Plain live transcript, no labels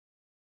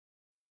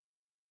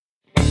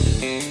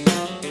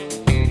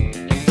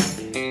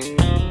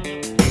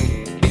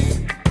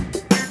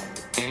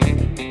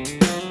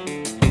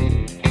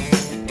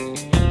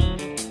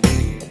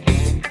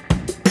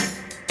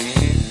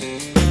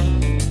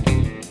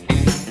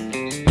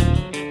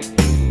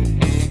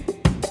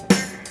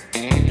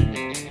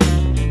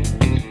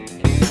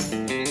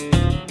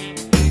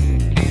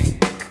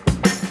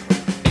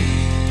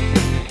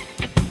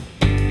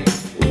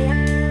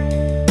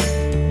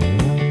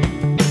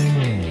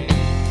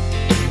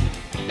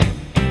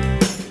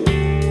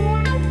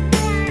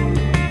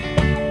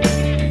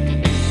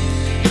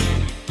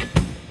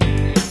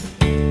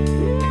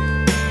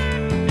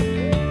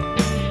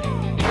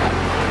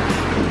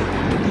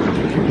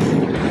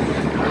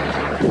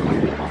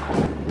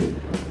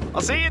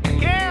I'll see you at the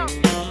camp.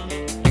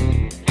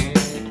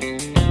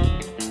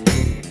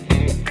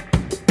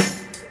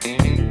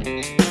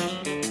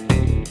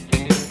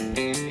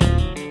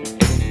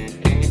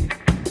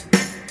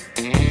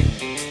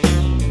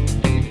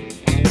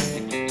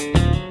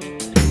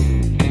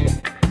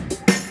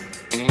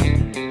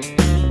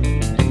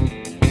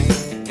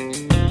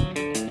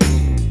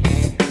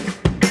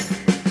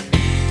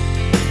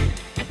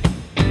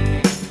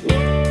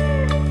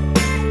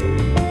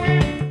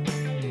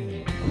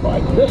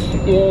 This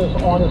is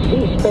on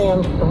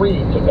C-SPAN 3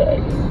 today.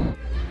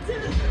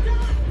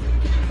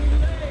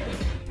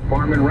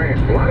 Farm and ranch,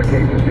 a lot of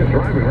cases just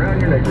driving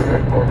around your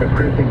neighborhood. Corpus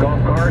Christi Golf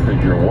Carts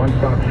is your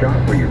one-stop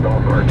shop for your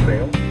golf cart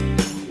sale.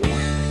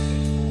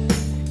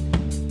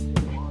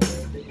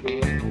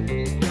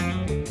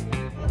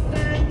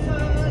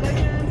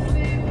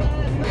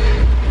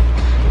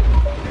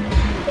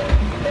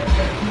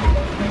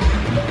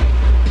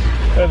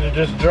 Had to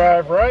just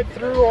drive right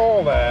through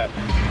all that.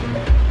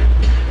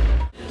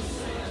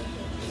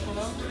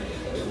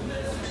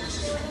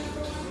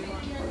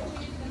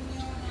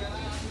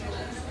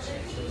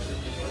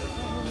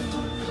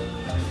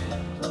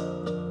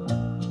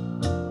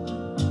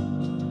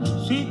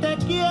 Si te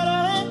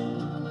quiere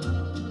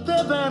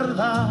de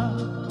verdad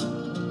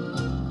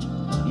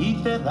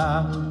y te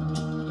da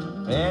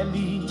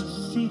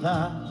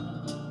felicidad,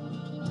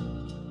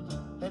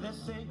 te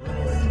deseo.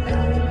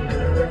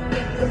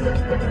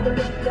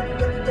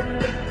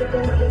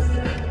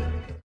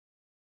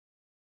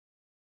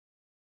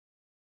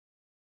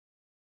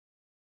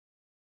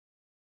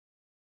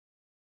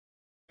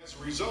 As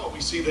a result,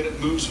 we see that it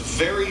moves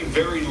very,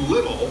 very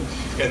little,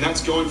 and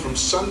that's going from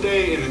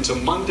Sunday and into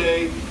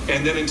Monday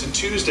and then into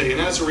Tuesday.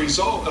 And as a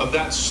result of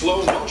that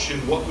slow motion,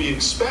 what we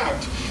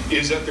expect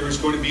is that there's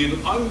going to be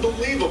an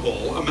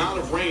unbelievable amount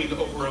of rain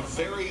over a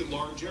very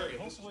large area.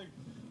 Hopefully,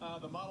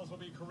 the models will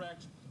be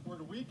correct. We're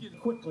to weaken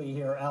quickly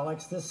here,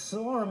 Alex. This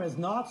storm is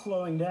not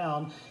slowing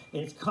down.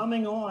 It's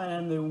coming on,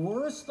 and the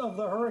worst of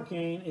the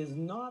hurricane is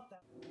not that.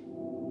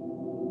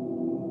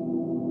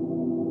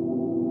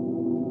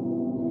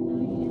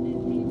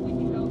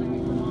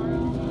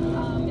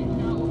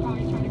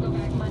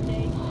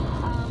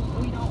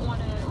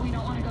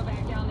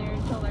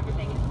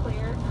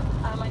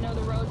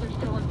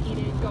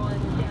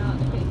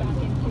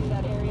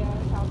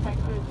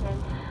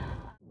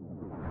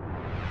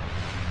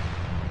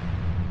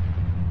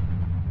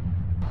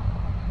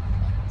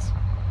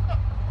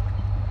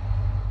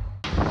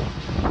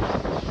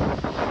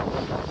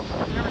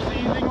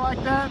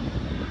 Like that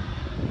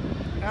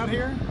out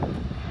here?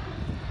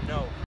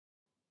 No.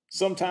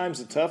 Sometimes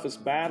the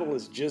toughest battle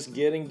is just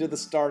getting to the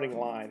starting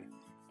line.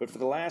 But for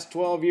the last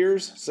 12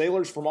 years,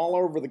 sailors from all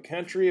over the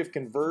country have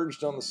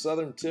converged on the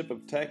southern tip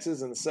of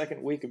Texas in the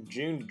second week of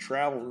June to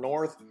travel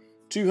north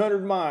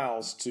 200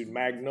 miles to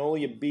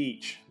Magnolia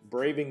Beach,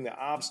 braving the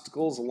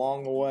obstacles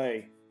along the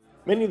way.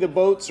 Many of the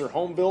boats are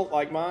home built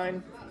like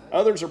mine.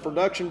 Others are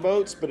production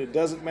boats, but it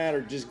doesn't matter.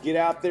 Just get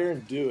out there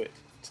and do it.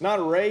 It's not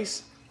a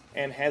race,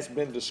 and has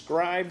been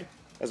described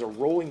as a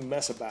rolling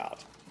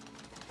messabout.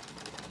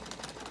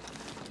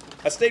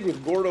 I stayed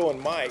with Gordo and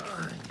Mike.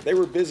 They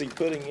were busy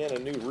putting in a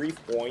new reef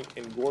point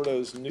in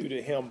Gordo's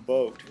new-to-him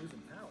boat.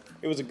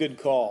 It was a good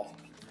call.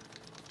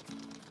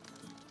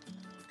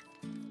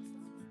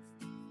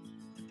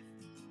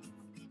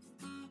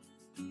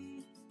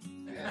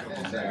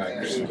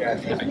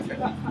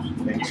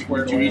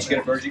 Did you each get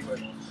a birdie?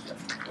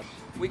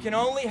 We can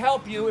only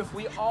help you if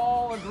we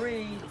all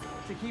agree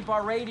to keep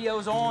our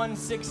radios on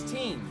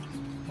 16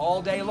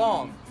 all day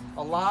long.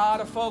 A lot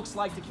of folks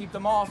like to keep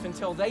them off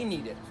until they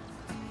need it.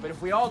 But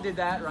if we all did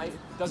that, right,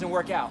 it doesn't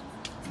work out.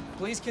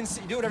 Please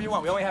do whatever you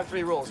want. We only have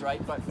 3 rules,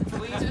 right? But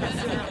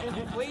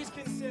please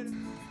consider.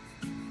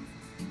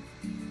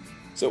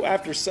 So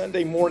after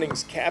Sunday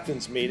morning's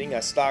captain's meeting, I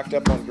stocked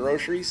up on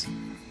groceries,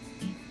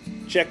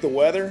 checked the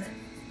weather.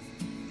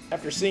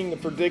 After seeing the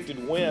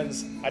predicted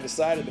winds, I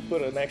decided to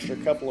put an extra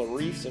couple of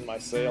reefs in my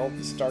sail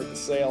to start the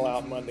sail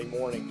out Monday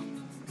morning.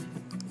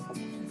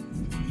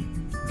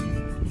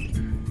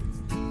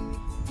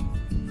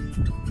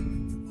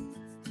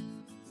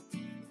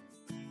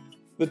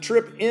 The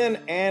trip in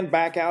and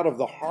back out of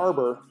the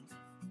harbor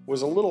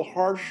was a little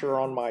harsher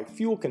on my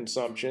fuel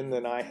consumption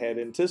than I had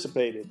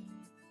anticipated.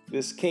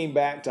 This came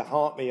back to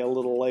haunt me a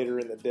little later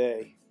in the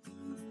day.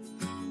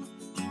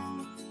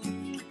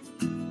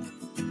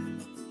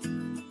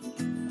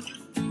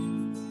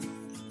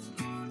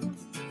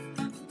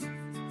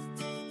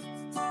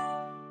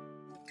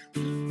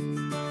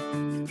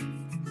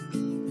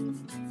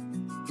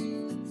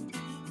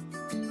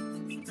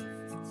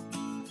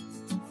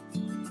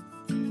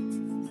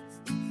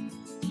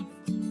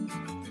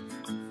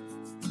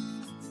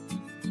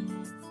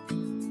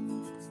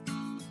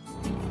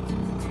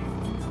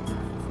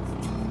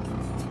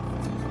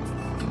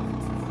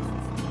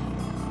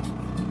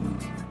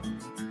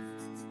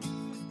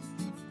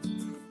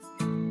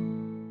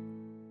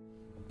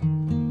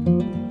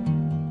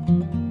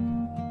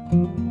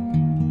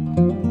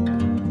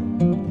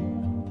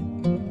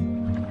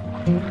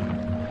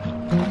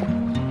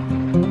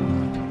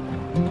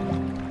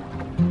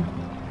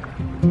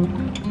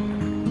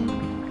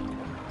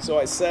 so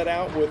I set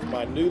out with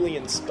my newly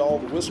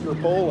installed whisker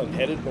pole and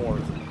headed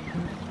north.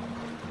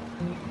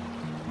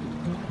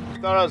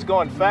 Thought I was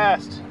going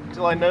fast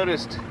until I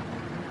noticed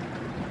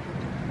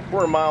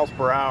 4 miles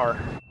per hour.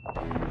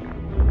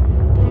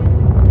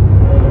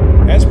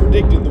 As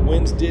predicted, the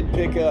winds did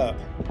pick up,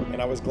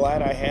 and I was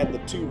glad I had the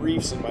 2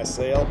 reefs in my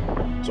sail,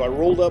 so I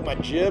rolled up my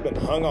jib and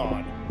hung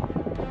on.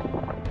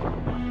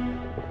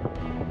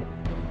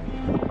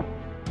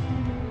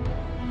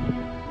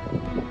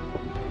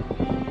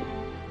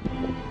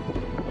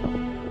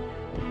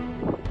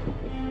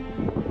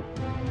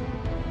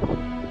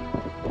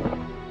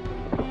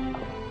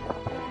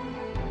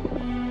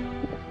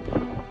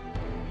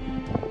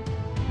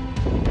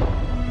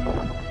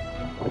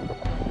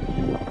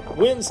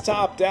 Winds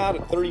topped out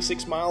at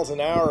 36 miles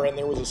an hour, and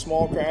there was a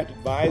small craft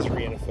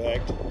advisory in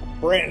effect.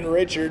 Brent and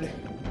Richard,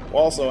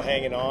 also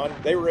hanging on,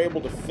 they were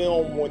able to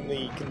film when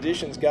the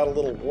conditions got a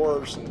little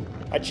worse, and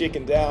I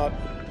chickened out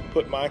and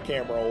put my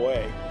camera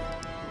away.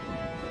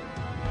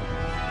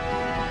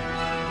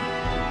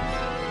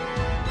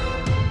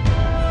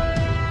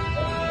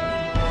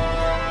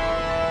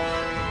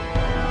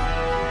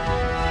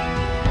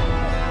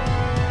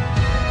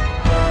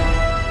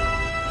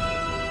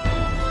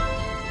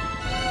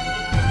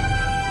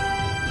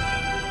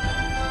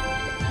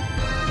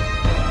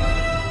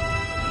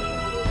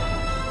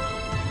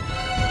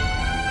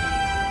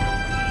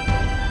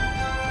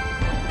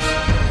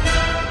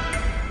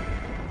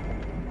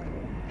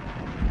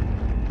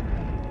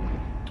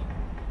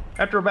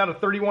 After about a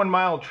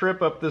 31-mile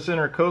trip up this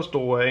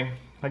intercoastal way,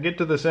 I get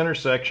to this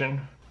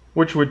intersection,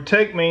 which would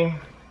take me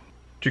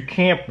to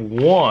Camp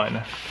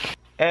 1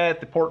 at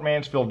the Port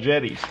Mansfield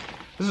jetties.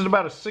 This is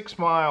about a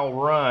 6-mile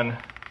run.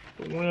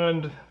 The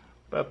wind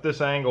about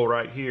this angle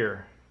right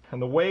here,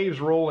 and the waves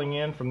rolling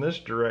in from this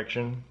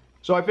direction.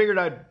 So I figured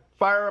I'd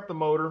fire up the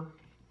motor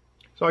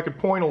so I could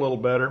point a little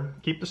better,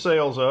 keep the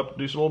sails up,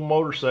 do some little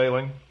motor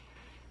sailing,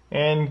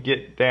 and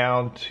get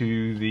down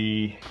to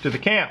the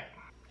camp.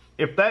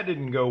 If that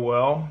didn't go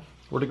well,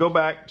 we're to go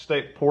back and stay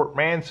at Port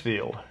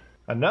Mansfield.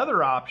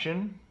 Another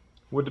option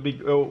would be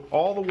go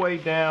all the way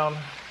down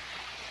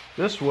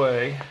this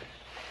way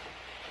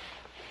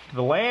to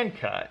the land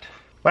cut,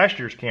 last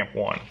year's Camp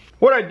 1.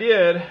 What I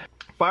did,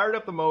 fired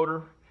up the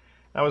motor,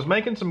 I was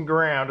making some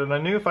ground, and I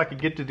knew if I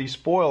could get to these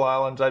spoil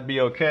islands, I'd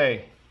be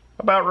okay.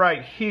 About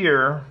right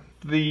here,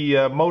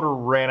 the motor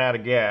ran out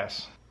of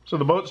gas. So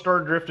the boat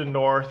started drifting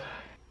north,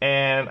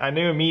 and I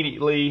knew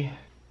immediately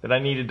that I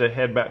needed to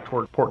head back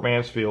toward Port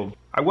Mansfield.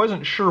 I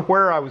wasn't sure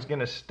where I was going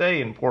to stay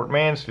in Port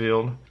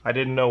Mansfield. I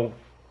didn't know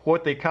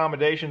what the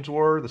accommodations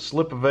were, the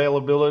slip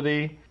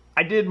availability.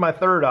 I did my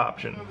third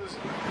option.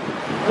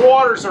 The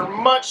waters are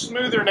much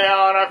smoother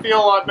now, and I feel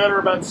a lot better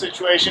about the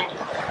situation.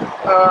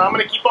 I'm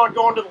going to keep on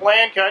going to the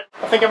land cut.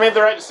 I think I made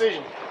the right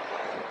decision.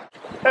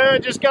 I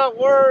just got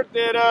word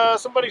that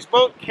somebody's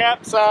boat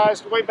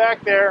capsized way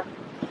back there.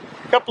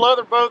 A couple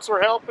other boats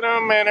were helping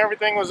them, and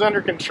everything was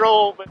under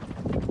control. But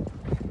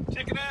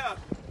check it out.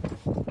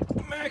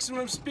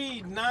 Maximum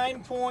speed,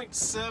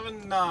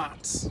 9.7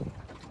 knots.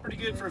 Pretty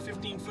good for a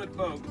 15-foot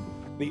boat.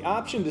 The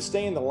option to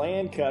stay in the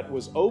land cut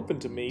was open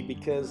to me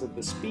because of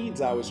the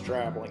speeds I was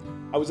traveling.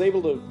 I was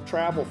able to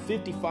travel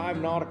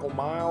 55 nautical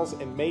miles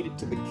and made it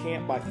to the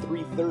camp by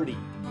 3:30.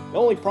 The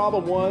only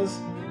problem was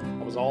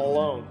I was all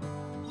alone.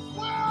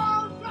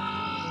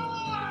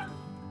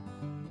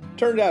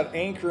 Turned out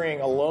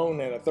anchoring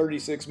alone in a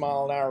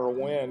 36-mile-an-hour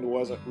wind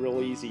wasn't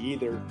real easy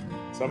either.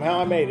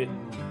 Somehow I made it.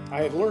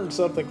 I had learned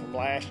something from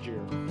last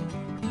year.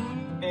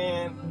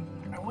 And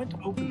I went to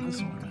open this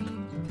one.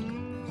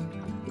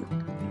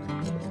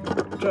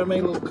 Try to make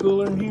it a little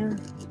cooler in here.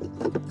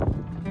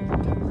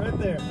 Right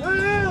there.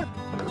 Ah!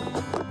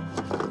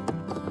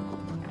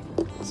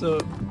 So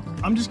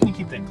I'm just gonna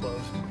keep that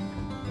closed.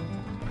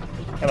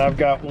 And I've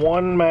got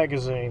one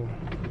magazine.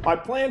 My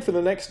plan for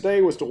the next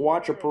day was to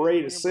watch a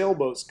parade of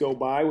sailboats go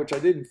by, which I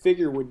didn't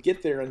figure would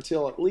get there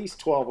until at least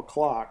 12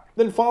 o'clock.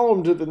 Then follow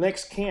them to the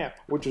next camp,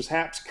 which was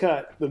Haps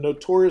Cut, the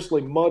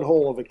notoriously mud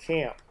hole of a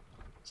camp.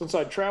 Since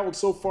I'd traveled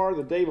so far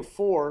the day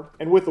before,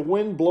 and with the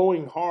wind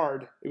blowing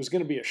hard, it was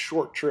going to be a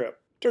short trip.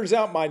 Turns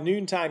out my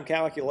noontime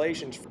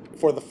calculations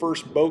for the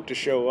first boat to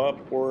show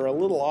up were a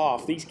little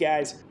off. These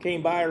guys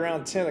came by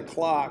around 10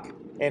 o'clock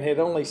and had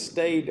only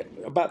stayed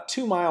about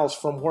 2 miles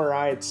from where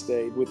I had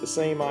stayed, with the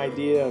same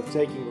idea of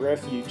taking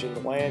refuge in the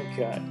land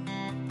cut.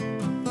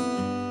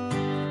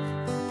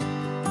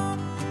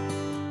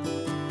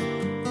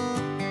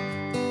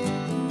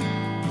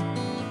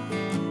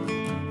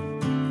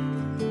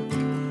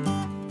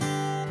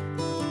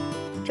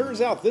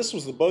 Turns out this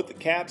was the boat that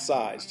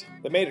capsized.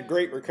 They made a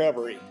great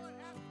recovery.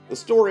 The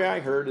story I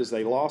heard is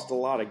they lost a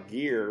lot of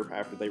gear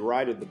after they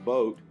righted the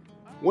boat,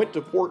 went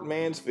to Port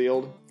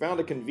Mansfield, found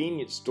a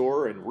convenience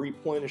store, and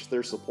replenished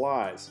their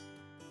supplies.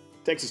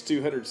 Texas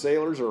 200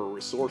 sailors are a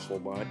resourceful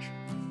bunch.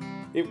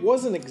 It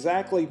wasn't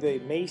exactly the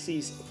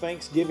Macy's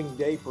Thanksgiving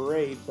Day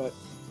parade, but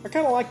I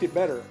kind of liked it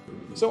better.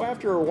 So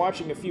after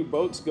watching a few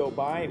boats go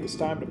by, it was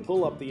time to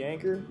pull up the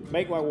anchor,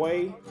 make my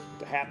way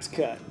to Haps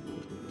Cut.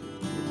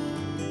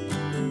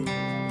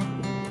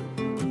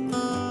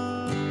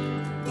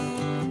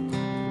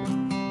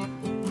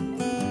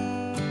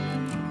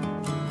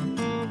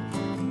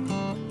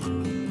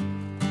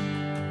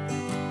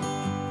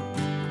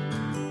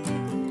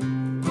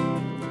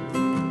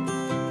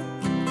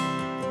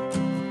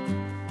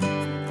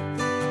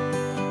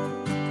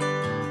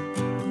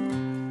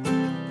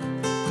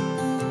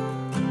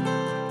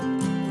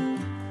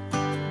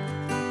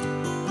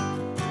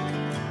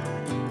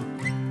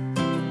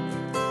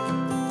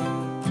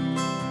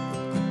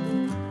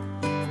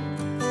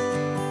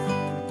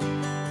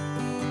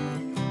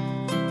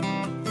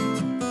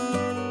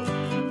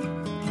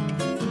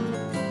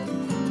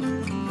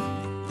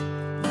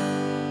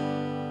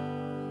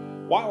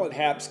 While at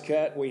Hap's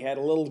Cut, we had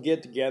a little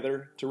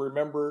get-together to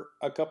remember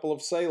a couple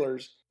of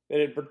sailors that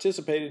had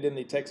participated in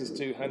the Texas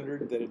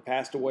 200 that had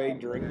passed away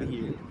during the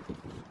year.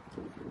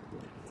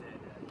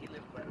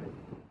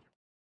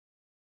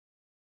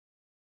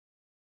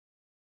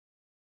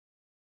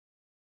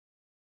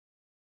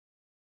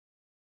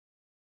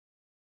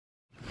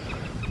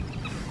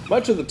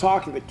 Much of the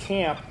talk of the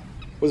camp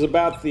was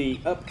about the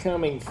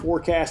upcoming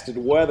forecasted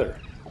weather.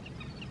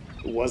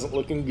 It wasn't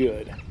looking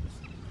good.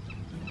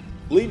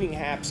 Leaving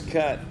Hap's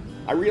Cut,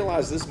 I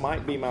realized this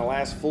might be my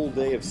last full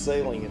day of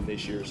sailing in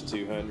this year's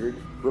 200.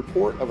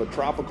 Report of a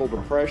tropical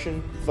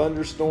depression,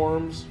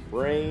 thunderstorms,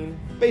 rain,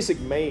 basic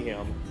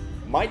mayhem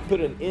might put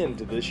an end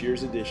to this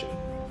year's edition.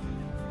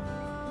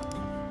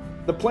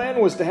 The plan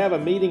was to have a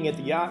meeting at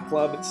the yacht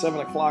club at 7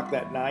 o'clock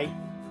that night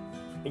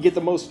and get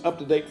the most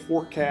up-to-date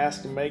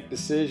forecast and make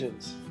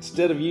decisions.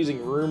 Instead of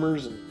using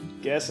rumors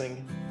and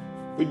guessing,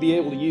 we'd be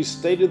able to use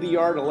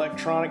state-of-the-art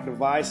electronic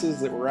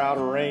devices that were out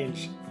of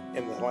range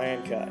in the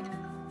land cut.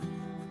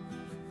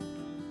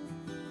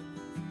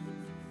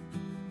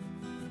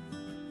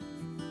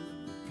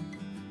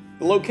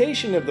 The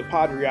location of the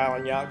Padre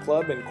Island Yacht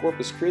Club in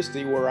Corpus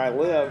Christi, where I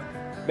live,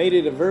 made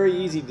it a very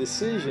easy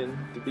decision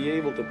to be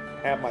able to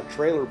have my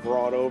trailer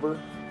brought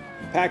over,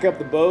 pack up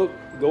the boat,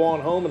 go on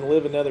home and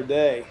live another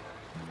day.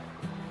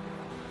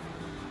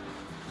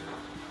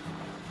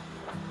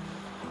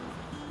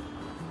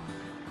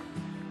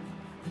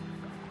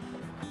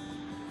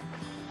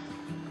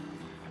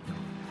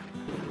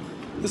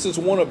 This is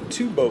one of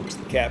two boats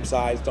that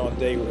capsized on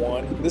day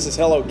one. This is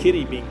Hello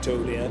Kitty being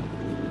towed in.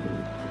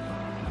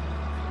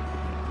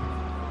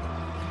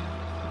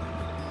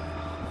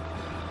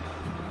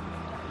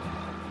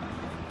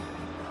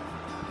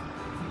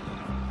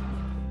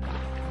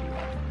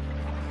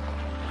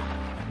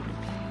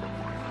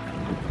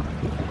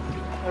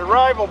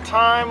 Arrival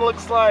time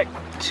looks like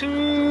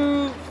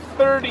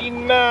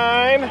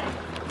 2:39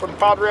 for the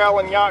Padre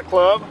Island Yacht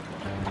Club.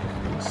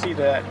 See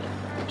that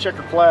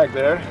checkered flag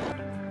there.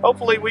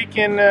 Hopefully we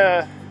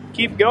can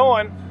keep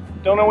going.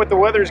 Don't know what the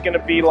weather's going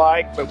to be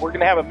like, but we're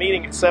going to have a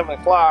meeting at 7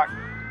 o'clock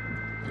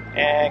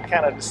and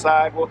kind of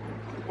decide what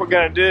we're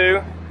going to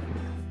do.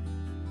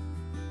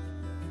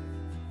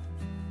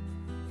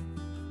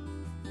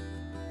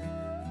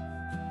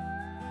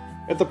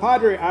 At the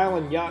Padre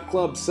Island Yacht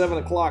Club 7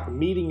 o'clock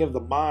meeting of the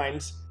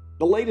minds,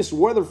 the latest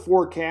weather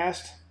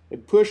forecast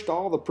had pushed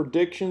all the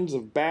predictions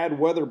of bad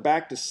weather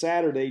back to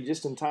Saturday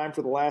just in time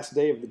for the last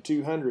day of the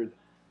 200.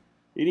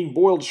 Eating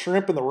boiled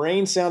shrimp in the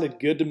rain sounded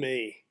good to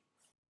me.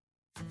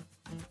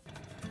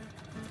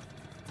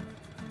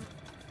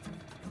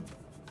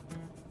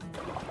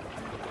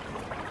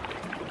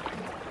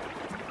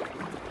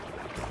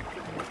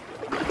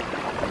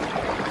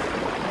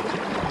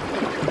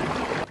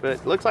 But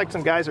it looks like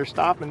some guys are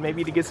stopping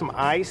maybe to get some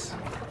ice.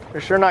 They're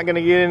sure not going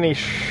to get any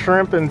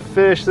shrimp and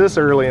fish this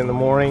early in the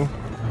morning.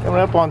 Coming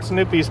up on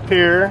Snoopy's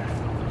Pier.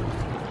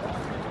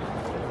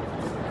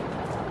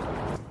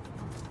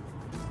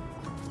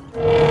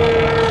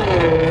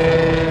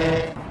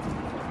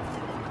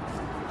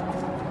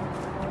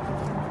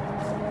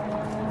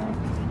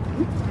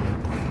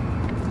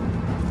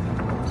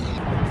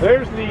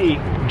 There's the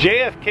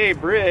JFK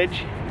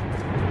Bridge,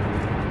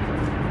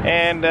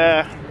 and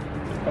I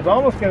was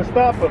almost going to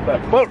stop at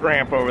that boat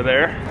ramp over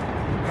there,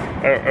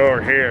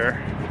 over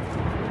here,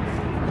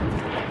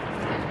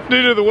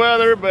 due to the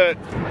weather, but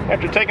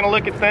after taking a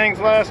look at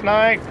things last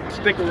night,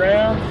 stick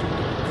around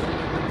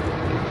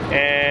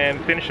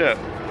and finish up.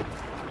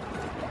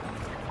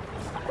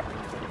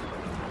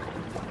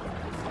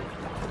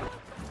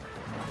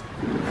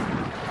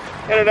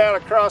 Headed out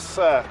across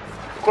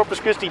Corpus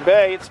Christi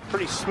Bay. It's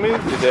pretty smooth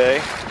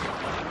today.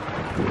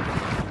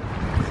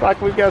 It's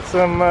like we've got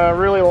some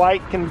really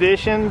light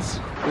conditions.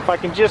 If I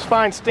can just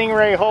find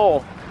Stingray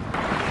Hole.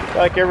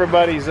 Like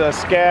everybody's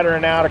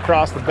scattering out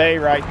across the bay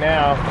right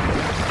now.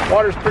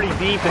 Water's pretty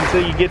deep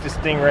until you get to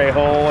Stingray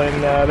Hole,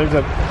 and there's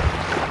a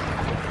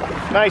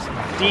nice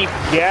deep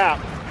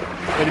gap.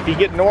 But if you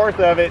get north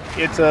of it,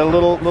 it's a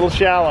little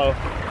shallow.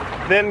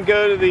 Then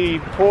go to the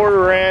Port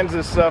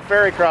Aransas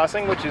ferry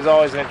crossing, which is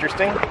always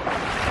interesting,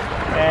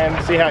 and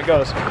see how it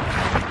goes.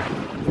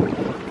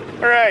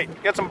 All right,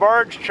 got some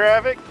barge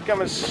traffic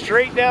coming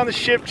straight down the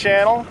ship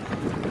channel,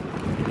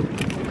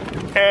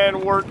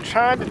 and we're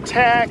trying to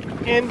tack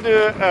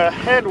into a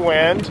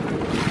headwind.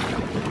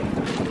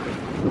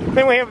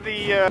 Then we have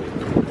the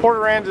Port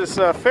Aransas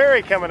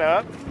ferry coming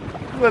up.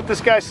 Let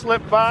this guy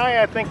slip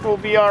by. I think we'll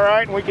be all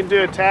right, and we can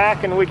do a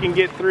tack, and we can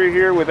get through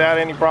here without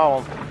any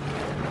problem.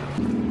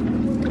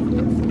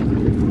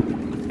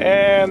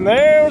 And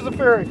there's the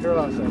ferry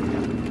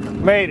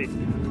crossing. Made it.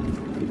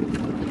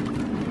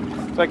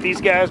 Looks like these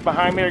guys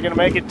behind me are going to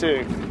make it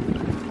too.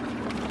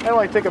 That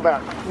only took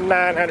about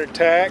 900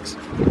 tacks.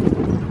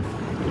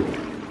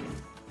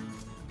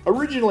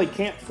 Originally,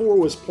 Camp 4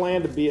 was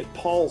planned to be at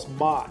Paul's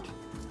Mott,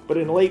 but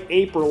in late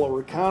April, a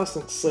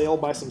reconnaissance sail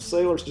by some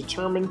sailors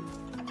determined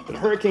that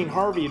Hurricane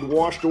Harvey had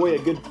washed away a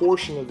good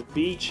portion of the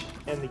beach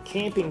and the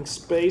camping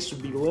space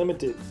would be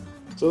limited.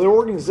 So the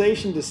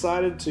organization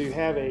decided to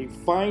have a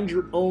find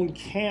your own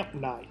camp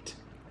night.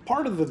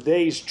 Part of the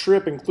day's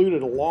trip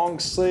included a long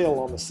sail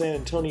on the San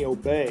Antonio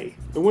Bay.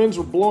 The winds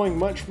were blowing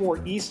much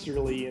more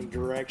easterly in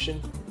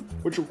direction,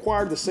 which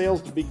required the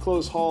sails to be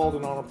close hauled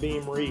and on a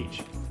beam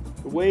reach.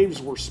 The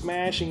waves were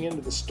smashing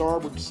into the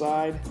starboard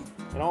side,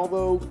 and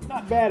although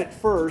not bad at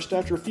first,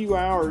 after a few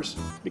hours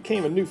it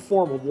became a new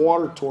form of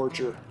water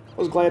torture. I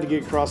was glad to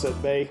get across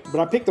that bay, but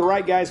I picked the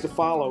right guys to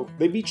follow.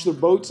 They beached their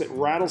boats at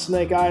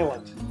Rattlesnake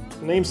Island.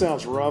 The name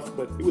sounds rough,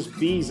 but it was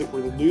bees that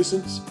were the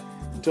nuisance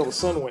until the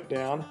sun went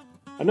down.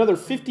 Another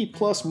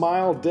 50-plus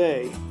mile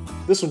day.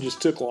 This one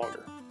just took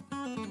longer.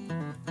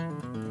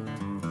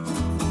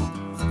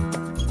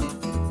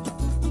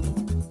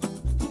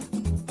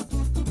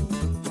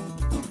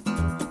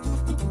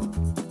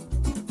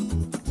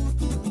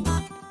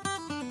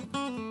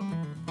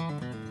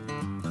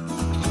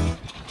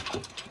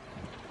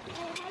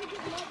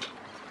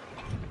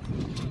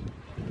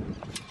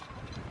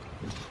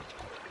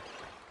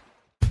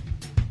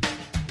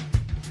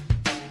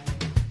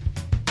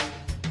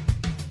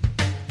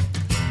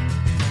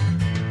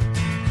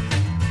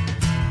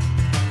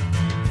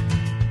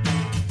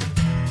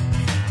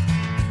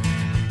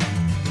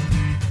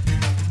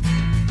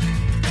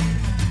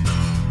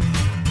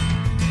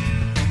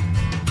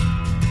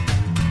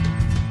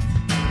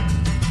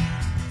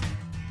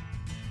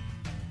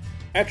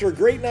 After a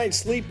great night's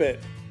sleep at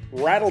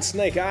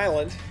Rattlesnake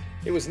Island,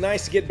 it was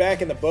nice to get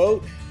back in the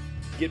boat,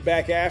 get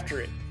back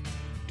after it,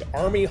 to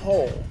Army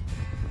Hole.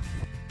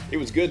 It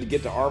was good to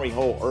get to Army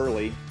Hole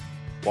early,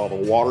 while the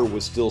water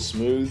was still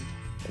smooth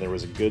and there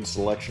was a good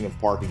selection of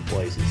parking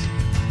places.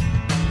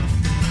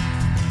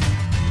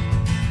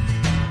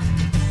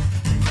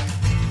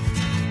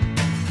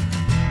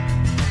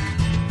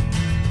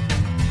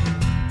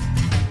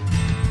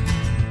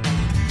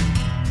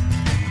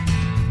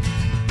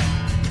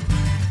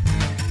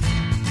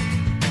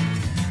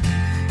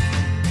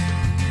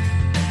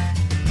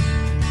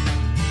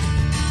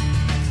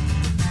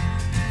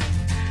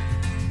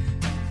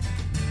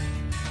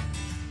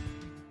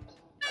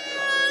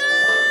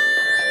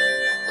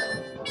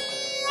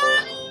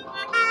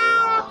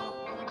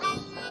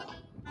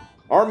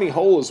 Army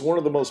Hole is one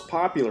of the most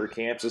popular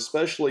camps,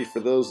 especially for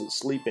those that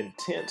sleep in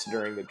tents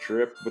during the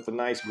trip with a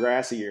nice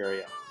grassy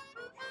area.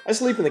 I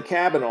sleep in the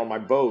cabin on my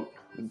boat.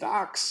 The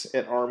docks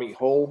at Army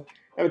Hole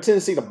have a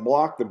tendency to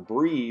block the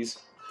breeze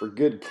for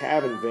good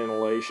cabin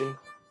ventilation,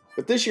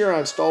 but this year I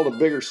installed a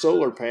bigger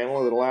solar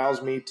panel that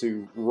allows me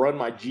to run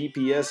my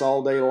GPS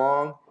all day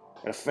long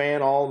and a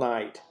fan all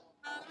night.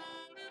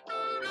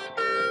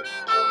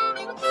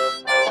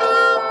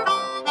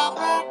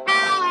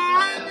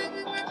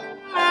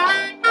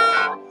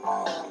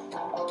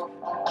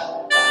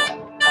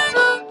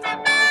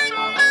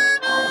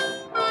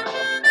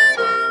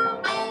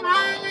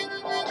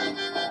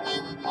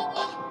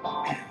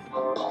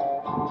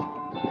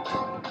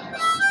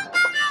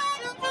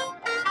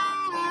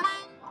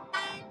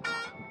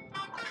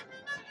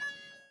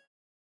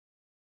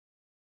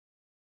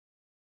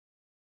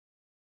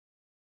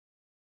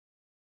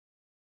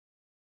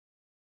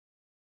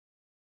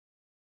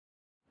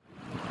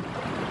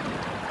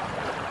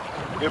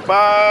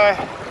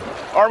 Goodbye,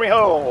 Army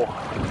Hole.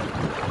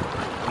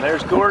 And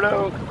there's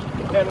Gordo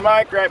and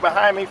Mike right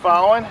behind me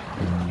following.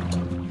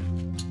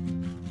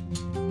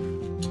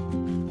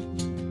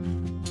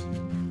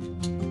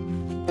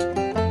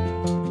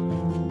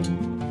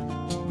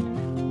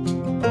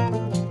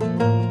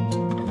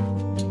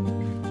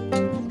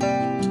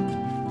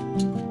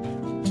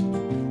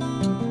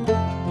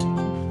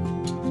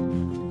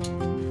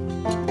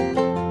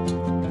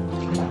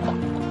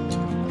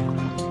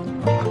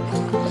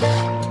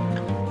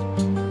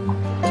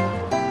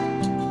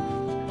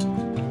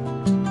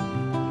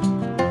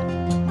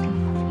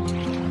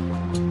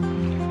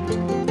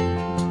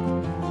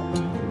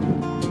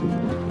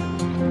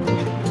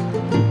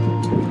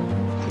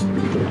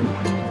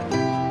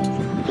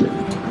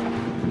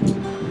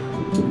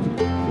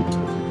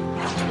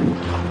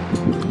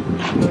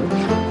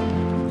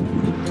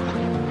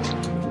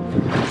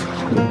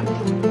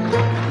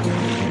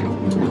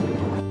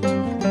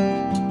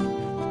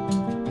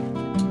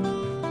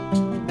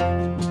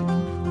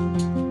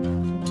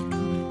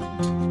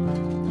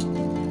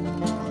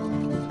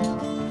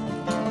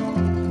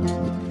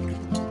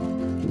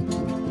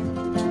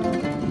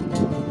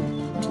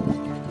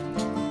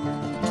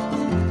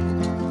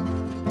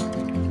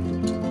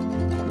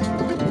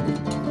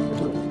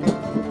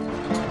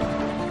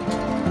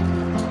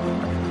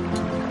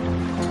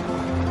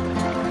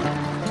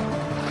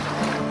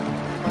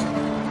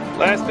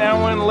 Last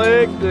downwind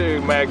leg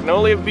to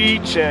Magnolia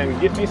Beach and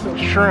get me some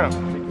shrimp.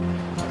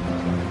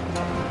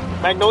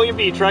 Magnolia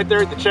Beach right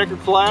there at the checkered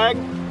flag.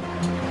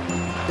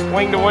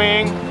 Wing to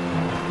wing.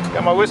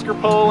 Got my whisker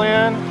pole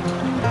in.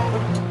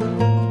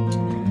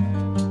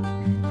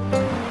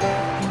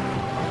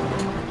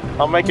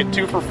 I'll make it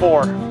 2 for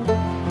 4. Be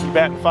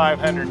batting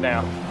 500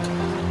 now.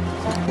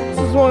 This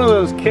is one of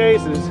those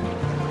cases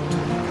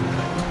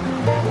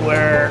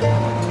where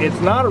it's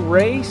not a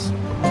race,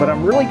 but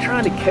I'm really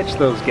trying to catch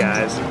those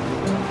guys.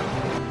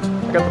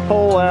 I got the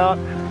pole out,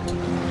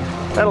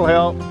 that'll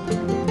help.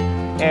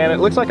 And it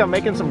looks like I'm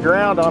making some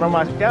ground on them.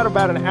 I got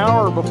about an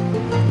hour before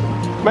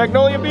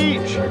Magnolia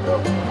Beach,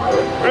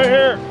 right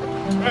here,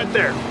 right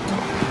there.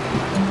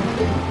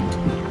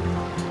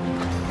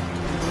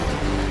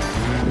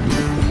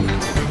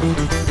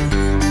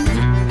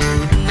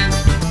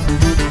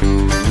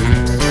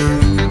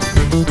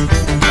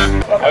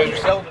 How was your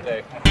sail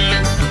today?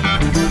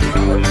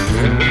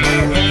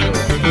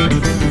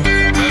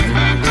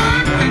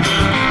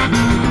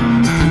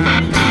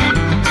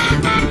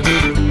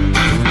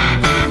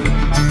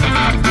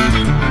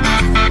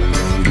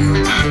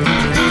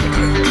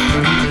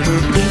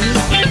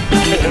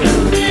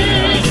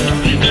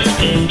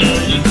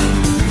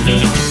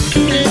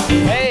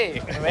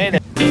 Hey, I made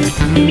it.